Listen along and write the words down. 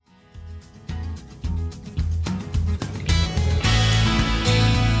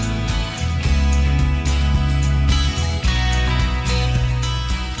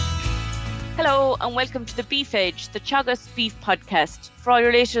and welcome to the Beef Edge, the Teagasc Beef Podcast, for all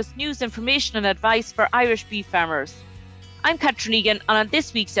your latest news, information and advice for Irish beef farmers. I'm Catherine Egan, and on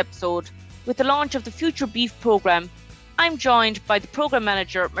this week's episode, with the launch of the Future Beef programme, I'm joined by the programme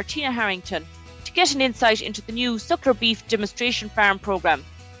manager, Martina Harrington, to get an insight into the new Suckler Beef Demonstration Farm programme.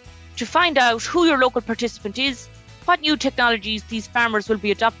 To find out who your local participant is, what new technologies these farmers will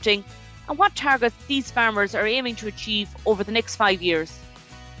be adopting, and what targets these farmers are aiming to achieve over the next 5 years.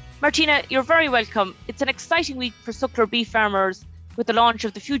 Martina, you're very welcome. It's an exciting week for Suckler beef farmers with the launch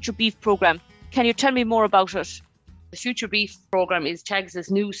of the Future Beef programme. Can you tell me more about it? The Future Beef programme is Teagasc's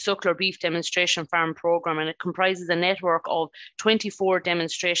new Suckler Beef Demonstration Farm programme, and it comprises a network of 24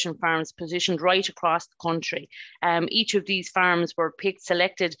 demonstration farms positioned right across the country. Each of these farms were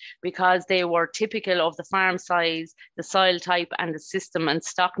selected because they were typical of the farm size, the soil type and the system and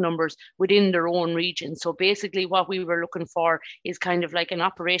stock numbers within their own region. So basically what we were looking for is kind of like an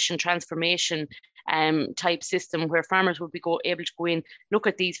operation transformation type system where farmers would be able to go in, look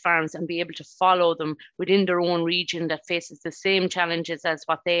at these farms and be able to follow them within their own region that faces the same challenges as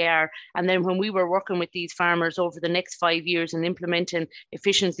what they are. And then when we were working with these farmers over the next 5 years and implementing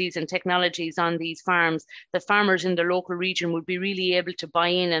efficiencies and technologies on these farms, the farmers in the local region would be really able to buy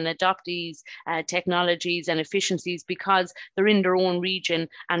in and adopt these technologies and efficiencies because they're in their own region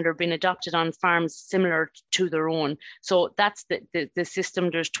and they're being adopted on farms similar to their own. So that's the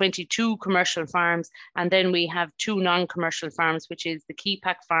system. There's 22 commercial farms, and then we have 2 non-commercial farms, which is the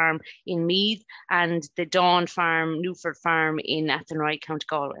Keepack farm in Meath and the Dawn farm, Newford farm in Athenry, County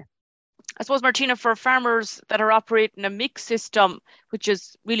Galway. I suppose, Martina, for farmers that are operating a mixed system, which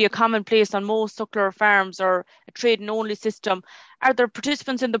is really a commonplace on most suckler farms, or a trading only system, are there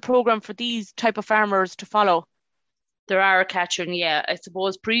participants in the programme for these type of farmers to follow? There are, Catherine, yeah. I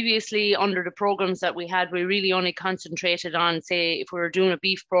suppose previously under the programs that we had, we really only concentrated on, say, if we were doing a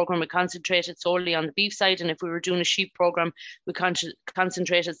beef program, we concentrated solely on the beef side. And if we were doing a sheep program, we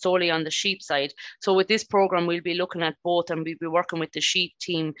concentrated solely on the sheep side. So with this program, we'll be looking at both, and we'll be working with the sheep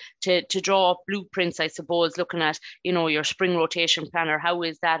team to draw up blueprints, I suppose, looking at, you know, your spring rotation planner. How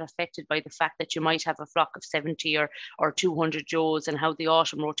is that affected by the fact that you might have a flock of 70 or 200 Joes, and how the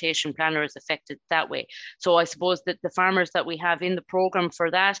autumn rotation planner is affected that way. So I suppose that the farmers that we have in the programme for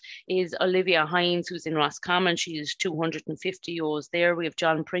that is Olivia Hines, who's in Roscommon. She's 250 ewes there. We have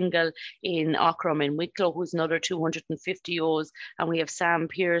John Pringle in Aughrim in Wicklow, who's another 250 ewes. And we have Sam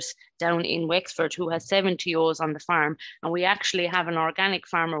Pearce down in Wexford, who has 70 ewes on the farm. And we actually have an organic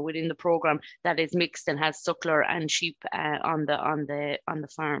farmer within the programme that is mixed and has suckler and sheep on the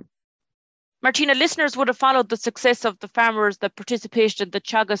farm. Martina, listeners would have followed the success of the farmers that participated in the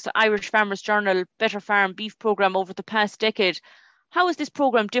Teagasc Irish Farmers Journal Better Farm Beef programme over the past decade. How is this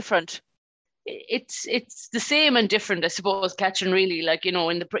programme different? It's the same and different, I suppose, Catherine, really. Like, you know,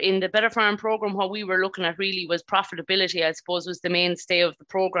 in the Better Farm programme, what we were looking at really was profitability, I suppose, was the mainstay of the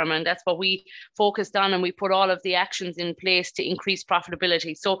programme. And that's what we focused on, and we put all of the actions in place to increase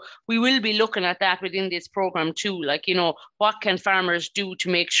profitability. So we will be looking at that within this programme too. Like, you know, what can farmers do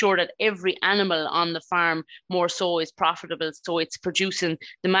to make sure that every animal on the farm more so is profitable, so it's producing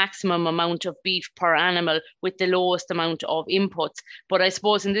the maximum amount of beef per animal with the lowest amount of inputs. But I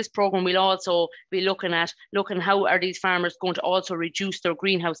suppose in this programme, we'll also be looking how are these farmers going to also reduce their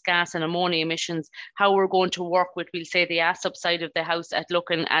greenhouse gas and ammonia emissions, how we're going to work with, we'll say, the ASSOP side of the house at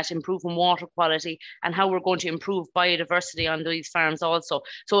looking at improving water quality, and how we're going to improve biodiversity on these farms also.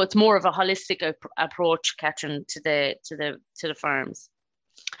 So it's more of a holistic approach, Catherine, to the farms.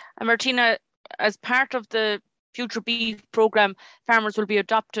 And Martina, as part of the Future Beef programme, farmers will be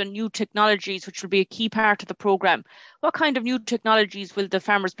adopting new technologies, which will be a key part of the programme. What kind of new technologies will the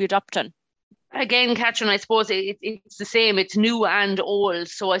farmers be adopting? Again, Catherine, I suppose it's the same. It's new and old.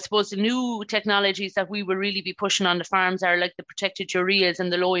 So I suppose the new technologies that we will really be pushing on the farms are like the protected ureas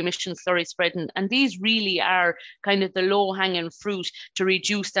and the low emission slurry spreading. And these really are kind of the low hanging fruit to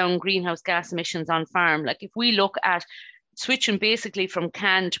reduce down greenhouse gas emissions on farm. Like if we look at switching basically from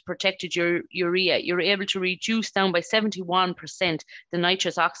can to protected urea, you're able to reduce down by 71% the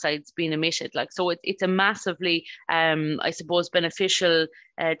nitrous oxides being emitted. Like, so it's a massively, I suppose, beneficial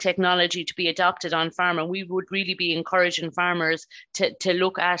technology to be adopted on farm, and we would really be encouraging farmers to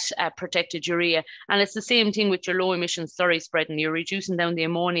look at protected urea. And it's the same thing with your low emission slurry spreading. You're reducing down the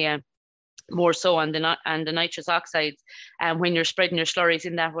ammonia more so on the nitrous oxides, and when you're spreading your slurries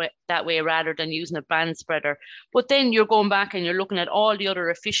in that way rather than using a band spreader. But then you're going back and you're looking at all the other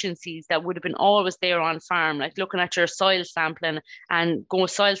efficiencies that would have been always there on farm, like looking at your soil sampling and go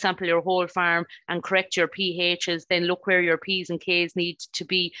soil sample your whole farm and correct your pHs, then look where your P's and K's need to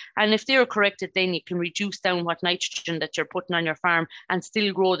be. And if they're corrected, then you can reduce down what nitrogen that you're putting on your farm and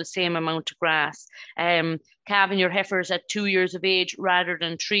still grow the same amount of grass. Calving your heifers at 2 years of age rather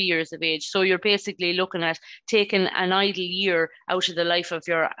than 3 years of age. So you're basically looking at taking an idle year out of the life of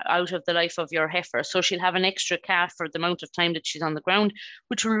your heifer. So she'll have an extra calf for the amount of time that she's on the ground,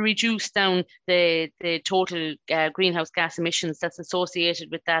 which will reduce down the total greenhouse gas emissions that's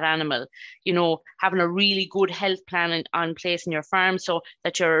associated with that animal. You know, having a really good health plan on place in your farm, so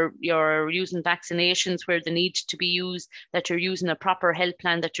that you're using vaccinations where they need to be used, that you're using a proper health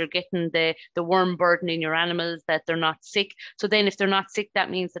plan, that you're getting the worm burden in your animals, that they're not sick. So then if they're not sick, that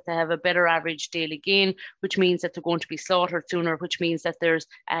means that they have a better average daily gain, which means that they're going to be slaughtered sooner, which means that there's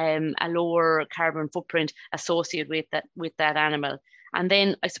a lower carbon footprint associated with that animal. And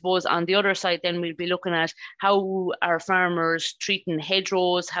then I suppose on the other side, then we'll be looking at how are farmers treating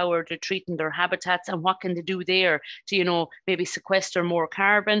hedgerows, how are they treating their habitats, and what can they do there to, you know, maybe sequester more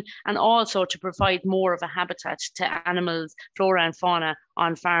carbon, and also to provide more of a habitat to animals, flora and fauna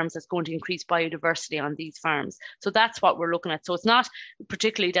on farms that's going to increase biodiversity on these farms. So that's what we're looking at. So it's not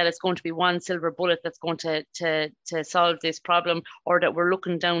particularly that it's going to be one silver bullet that's going to solve this problem, or that we're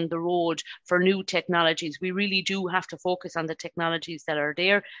looking down the road for new technologies. We really do have to focus on the technologies that are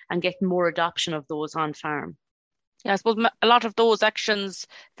there and getting more adoption of those on farm. Yeah, I suppose a lot of those actions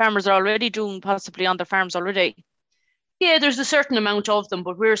farmers are already doing possibly on their farms already. Yeah, there's a certain amount of them,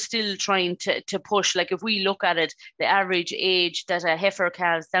 but we're still trying to push. Like if we look at it, the average age that a heifer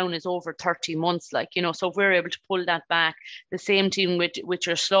calves down is over 30 months. Like, you know, so if we're able to pull that back, the same thing with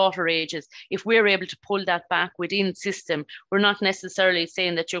your slaughter ages, if we're able to pull that back within system, we're not necessarily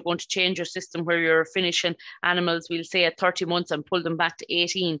saying that you're going to change your system where you're finishing animals, we'll say at 30 months and pull them back to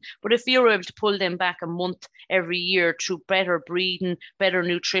 18. But if you're able to pull them back a month every year through better breeding, better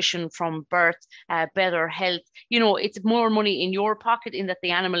nutrition from birth, better health, you know, it's more money in your pocket in that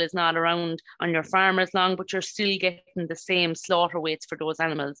the animal is not around on your farm as long, but you're still getting the same slaughter weights for those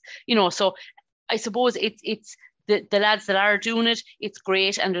animals. You know, so I suppose it's the lads that are doing it, it's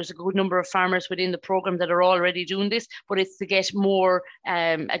great, and there's a good number of farmers within the program that are already doing this, but it's to get more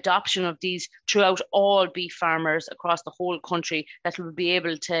adoption of these throughout all beef farmers across the whole country that will be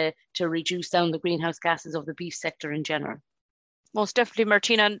able to reduce down the greenhouse gases of the beef sector in general. Most definitely,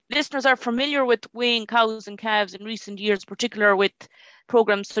 Martina. And listeners are familiar with weighing cows and calves in recent years, particularly with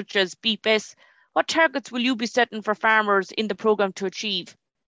programs such as BeefS. What targets will you be setting for farmers in the program to achieve?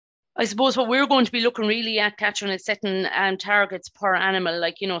 I suppose what we're going to be looking really at, Catherine, is setting targets per animal.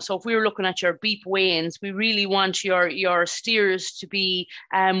 Like, you know, so if we're looking at your beef weigh-ins, we really want your steers to be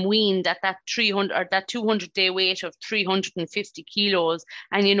weaned at that 300 or that 200-day weight of 350 kilos.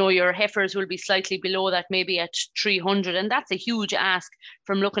 And, you know, your heifers will be slightly below that, maybe at 300. And that's a huge ask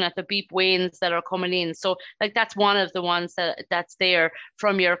from looking at the beef weigh-ins that are coming in. So, like, that's one of the ones that's there.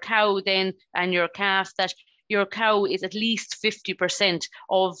 From your cow then and your calf, that your cow is at least 50%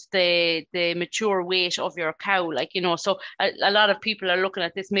 of the mature weight of your cow. Like, you know, so a lot of people are looking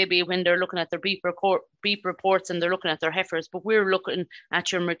at this maybe when they're looking at their beef reports and they're looking at their heifers, but we're looking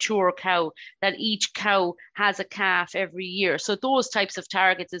at your mature cow, that each cow has a calf every year. So those types of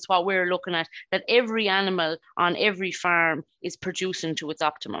targets is what we're looking at, that every animal on every farm is producing to its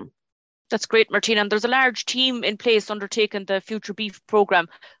optimum. That's great, Martina. And there's a large team in place undertaking the Future Beef programme.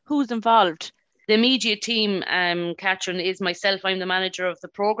 Who's involved? The immediate team, Catherine, is myself. I'm the manager of the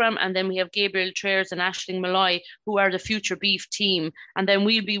programme. And then we have Gabriel Traers and Aisling Malloy, who are the Future Beef team. And then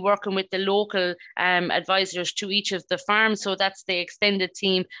we'll be working with the local advisors to each of the farms. So that's the extended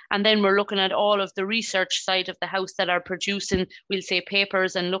team. And then we're looking at all of the research side of the house that are producing, we'll say,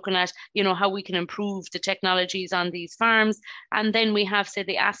 papers and looking at, you know, how we can improve the technologies on these farms. And then we have, say,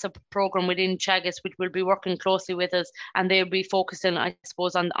 the ASAP programme within Teagasc, which will be working closely with us. And they'll be focusing, I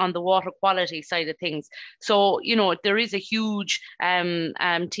suppose, on the water quality side of things. So, you know, there is a huge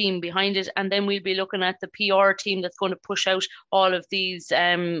team behind it. And then we'll be looking at the PR team that's going to push out all of these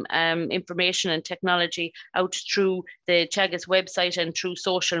information and technology out through the Teagasc website and through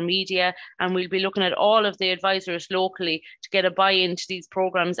social media. And we'll be looking at all of the advisors locally to get a buy-in to these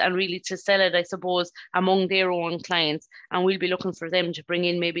programs and really to sell it, I suppose, among their own clients. And we'll be looking for them to bring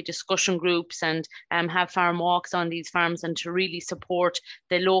in maybe discussion groups and have farm walks on these farms and to really support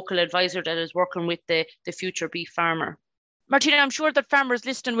the local advisor that is working with the future beef farmer. Martina, I'm sure that farmers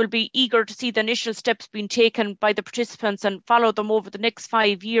listening will be eager to see the initial steps being taken by the participants and follow them over the next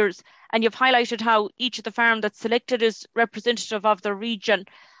 5 years. And you've highlighted how each of the farm that's selected is representative of their region.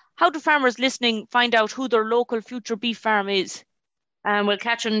 How do farmers listening find out who their local future beef farm is? Well,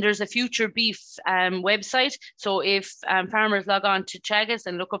 Catherine, there's a Future Beef website. So if farmers log on to Teagasc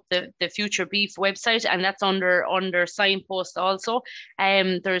and look up the Future Beef website, and that's under signpost also,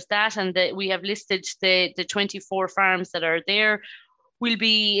 there's that, and we have listed the 24 farms that are there. We'll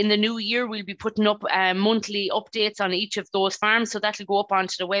be in the new year, we'll be putting up monthly updates on each of those farms. So that'll go up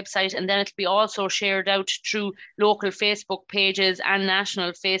onto the website, and then it'll be also shared out through local Facebook pages and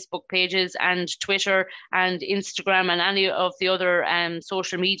national Facebook pages and Twitter and Instagram and any of the other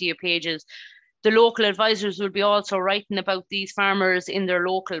social media pages. The local advisors will be also writing about these farmers in their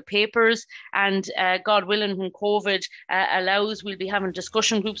local papers. And God willing, when COVID allows, we'll be having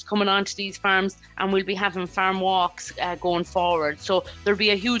discussion groups coming onto these farms, and we'll be having farm walks going forward. So there'll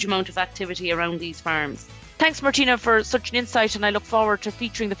be a huge amount of activity around these farms. Thanks, Martina, for such an insight, and I look forward to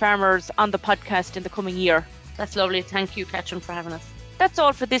featuring the farmers on the podcast in the coming year. That's lovely. Thank you, Catherine, for having us. That's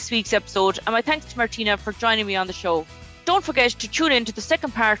all for this week's episode, and my thanks to Martina for joining me on the show. Don't forget to tune in to the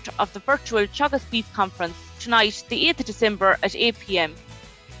second part of the virtual Teagasc Beef Conference tonight, the 8th of December at 8 p.m.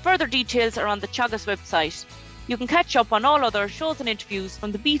 Further details are on the Teagasc website. You can catch up on all other shows and interviews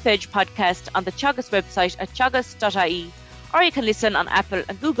from the Beef Edge podcast on the Teagasc website at teagasc.ie, or you can listen on Apple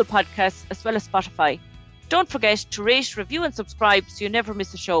and Google Podcasts as well as Spotify. Don't forget to rate, review and subscribe so you never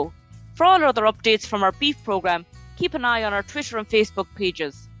miss a show. For all other updates from our beef programme, keep an eye on our Twitter and Facebook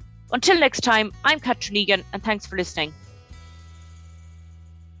pages. Until next time, I'm Catherine Egan, and thanks for listening.